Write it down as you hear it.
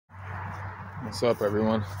What's up,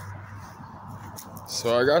 everyone?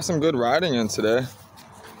 So I got some good riding in today.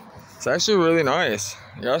 It's actually really nice.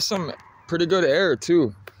 I got some pretty good air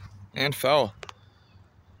too, and fell.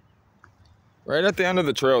 Right at the end of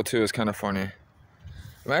the trail too is kind of funny.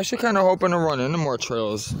 I'm actually kind of hoping to run into more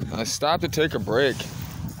trails. I stopped to take a break.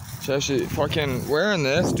 It's actually fucking wearing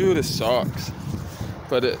this, dude, it sucks.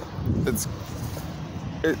 But it's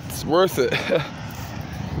worth it.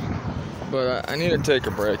 But I need to take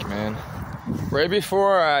a break, man. Right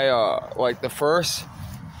before I like the first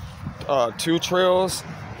two trails,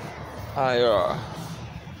 I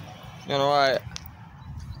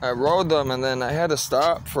rode them, and then I had to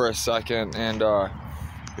stop for a second, and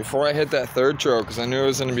before I hit that third trail, because I knew it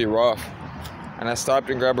was gonna be rough, and I stopped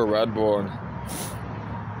and grabbed a Red Bull and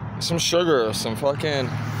some sugar, some fucking,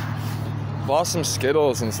 bought some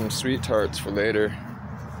Skittles and some Sweet Tarts for later.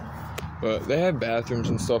 But they have bathrooms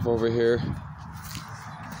and stuff over here.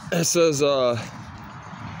 It says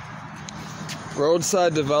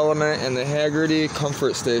roadside development and the Haggerty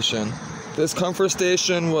Comfort Station. This comfort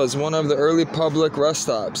station was one of the early public rest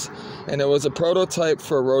stops, and it was a prototype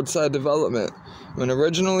for roadside development. When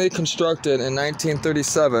originally constructed in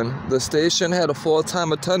 1937, the station had a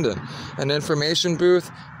full-time attendant, an information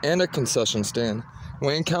booth, and a concession stand.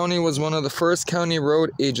 Wayne County was one of the first county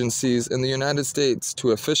road agencies in the United States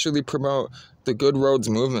to officially promote the Good Roads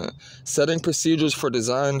movement, setting procedures for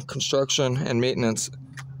design, construction, and maintenance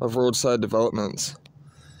of roadside developments.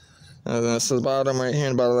 And then it says bottom right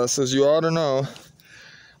hand bottom that says, you ought to know,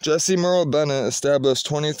 Jesse Merle Bennett established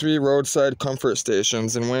 23 roadside comfort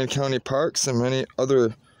stations in Wayne County parks and many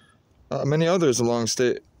others along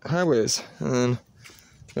state highways. And then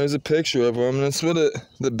there's a picture of them, and that's what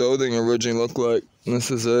the building originally looked like. And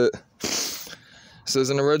this is it. It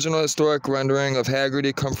says an original historic rendering of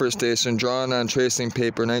Haggerty Comfort Station drawn on tracing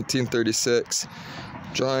paper 1936.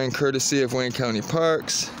 Drawing courtesy of Wayne County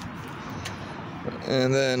Parks.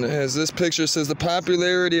 And then as this picture says, the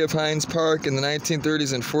popularity of Hines Park in the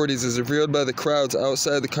 1930s and 40s is revealed by the crowds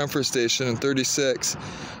outside the comfort station in 36,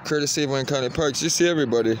 courtesy of Wayne County Parks. You see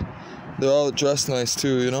everybody. They're all dressed nice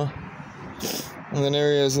too, you know? And then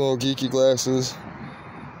there he has little geeky glasses.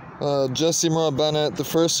 Jesse Merle Bennett, the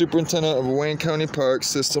first superintendent of Wayne County Park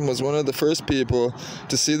System, was one of the first people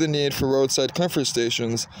to see the need for roadside comfort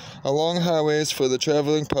stations along highways for the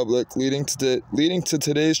traveling public, leading to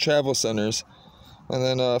today's travel centers. And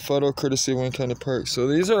then photo courtesy of Wayne County Park. So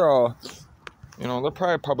these are all, they're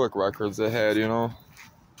probably public records they had,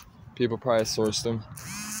 People probably sourced them.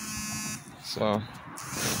 So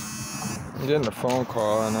I'm getting a phone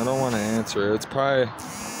call, and I don't want to answer it.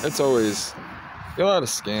 It's always a lot of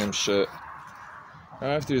scam shit. I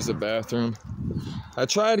have to use the bathroom. I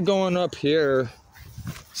tried going up here,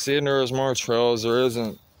 seeing there was more trails. There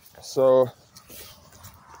isn't. So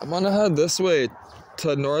I'm gonna head this way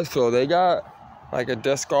to Northville. They got like a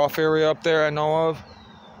disc golf area up there I know of.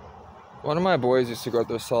 One of my boys used to go up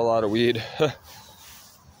there, sell a lot of weed.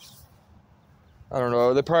 I don't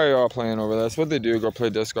know. They're probably all playing over there. That's what they do, go play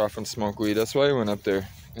disc golf and smoke weed. That's why I went up there.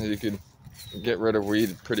 And you could get rid of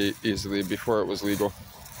weed pretty easily before it was legal.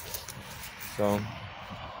 So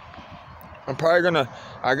I'm probably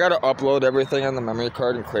I gotta upload everything on the memory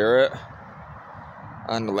card and clear it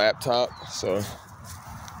on the laptop. So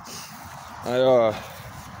I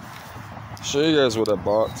show you guys what I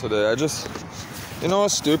bought today.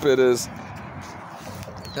 What's stupid is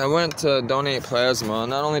I went to donate plasma, and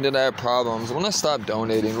not only did I have problems, when I stopped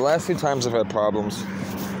donating, the last few times I've had problems,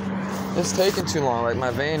 it's taking too long. Like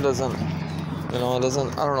my vein doesn't, I don't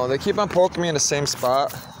know, they keep on poking me in the same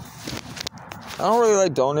spot. I don't really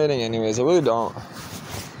like donating anyways, I really don't.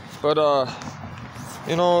 But,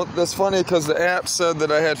 that's funny because the app said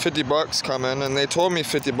that I had $50 coming, and they told me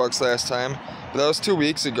 $50 last time, but that was 2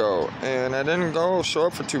 weeks ago, and I didn't show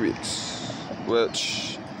up for 2 weeks,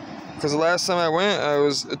 because the last time I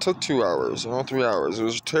went, it took 2 hours, 3 hours. It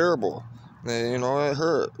was terrible. It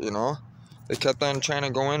hurt, They kept on trying to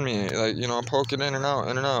go in me, poking in and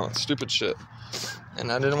out, stupid shit. And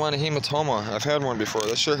I didn't want a hematoma. I've had one before.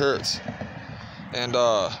 That shit hurts. And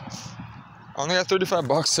I only got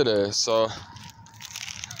 $35 today, so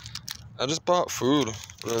I just bought food,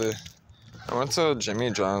 really. I went to Jimmy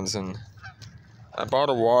John's and I bought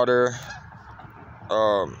a water,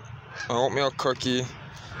 an oatmeal cookie,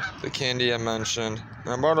 the candy I mentioned,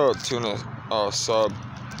 and I bought a tuna sub,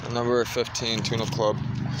 a number 15 tuna club.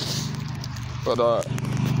 But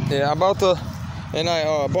I bought a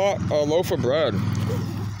loaf of bread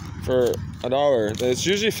for $1. It's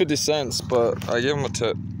usually 50 cents, but I gave them a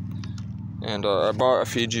tip. And I bought a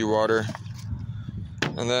Fiji water.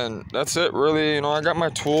 And then that's it, really. I got my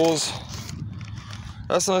tools.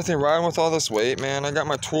 That's another thing, riding with all this weight, man. I got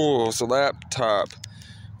my tools, the laptop,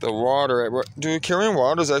 the water. Dude, carrying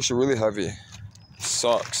water is actually really heavy.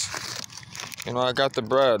 Sucks. You know, I got the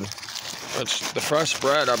bread, which the fresh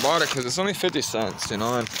bread, I bought it because it's only 50 cents, you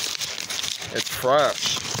know, and it's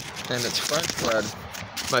fresh, and it's French bread.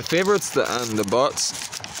 My favorite's the end, the butts.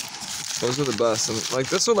 Those are the best, and like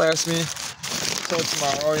this will last me till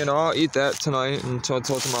tomorrow, you know. I'll eat that tonight until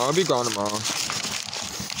tomorrow. I'll be gone tomorrow.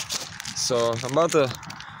 So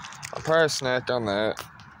I'll probably snack on that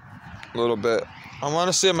a little bit. I want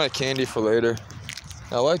to save my candy for later.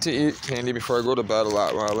 I like to eat candy before I go to bed a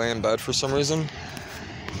lot when I lay in bed for some reason.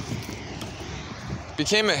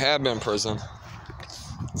 Became a habit in prison.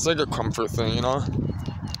 It's like a comfort thing, you know.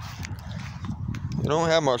 You don't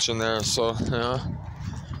have much in there, so, you know.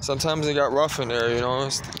 Sometimes it got rough in there, you know.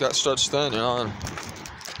 It got stretched thin, you know. And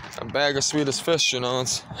a bag of sweetest fish, you know.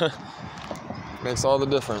 It's makes all the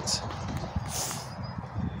difference.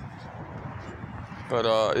 But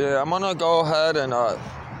yeah, I'm gonna go ahead and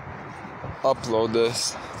upload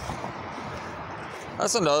this.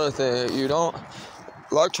 That's another thing.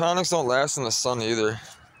 Electronics don't last in the sun either.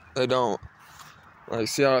 They don't. Like,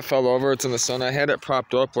 see how it fell over? It's in the sun. I had it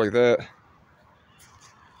propped up like that.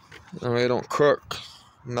 I mean, they don't cook,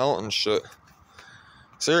 melt and shit.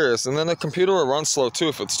 Serious. And then the computer will run slow too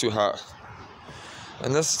if it's too hot.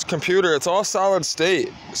 And this computer, it's all solid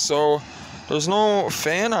state, so there's no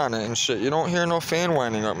fan on it and shit. You don't hear no fan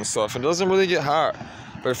winding up and stuff. It doesn't really get hot.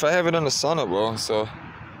 But if I have it in the sun, it will, so.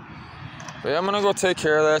 But yeah, I'm gonna go take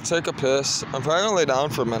care of that, take a piss. I'm probably gonna lay down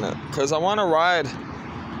for a minute, because I wanna ride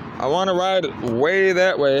way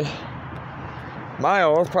that way.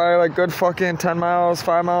 Miles, probably like good fucking 10 miles,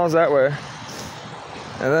 5 miles that way.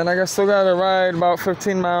 And then I still gotta ride about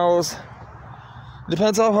 15 miles.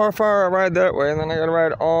 Depends on how far I ride that way, and then I gotta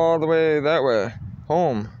ride all the way that way,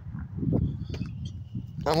 home.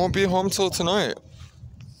 I won't be home till tonight.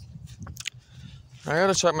 I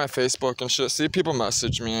gotta check my Facebook and shit, see people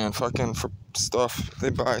message me and fucking for stuff.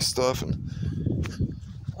 They buy stuff, and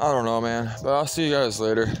I don't know, man. But I'll see you guys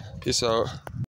later. Peace out.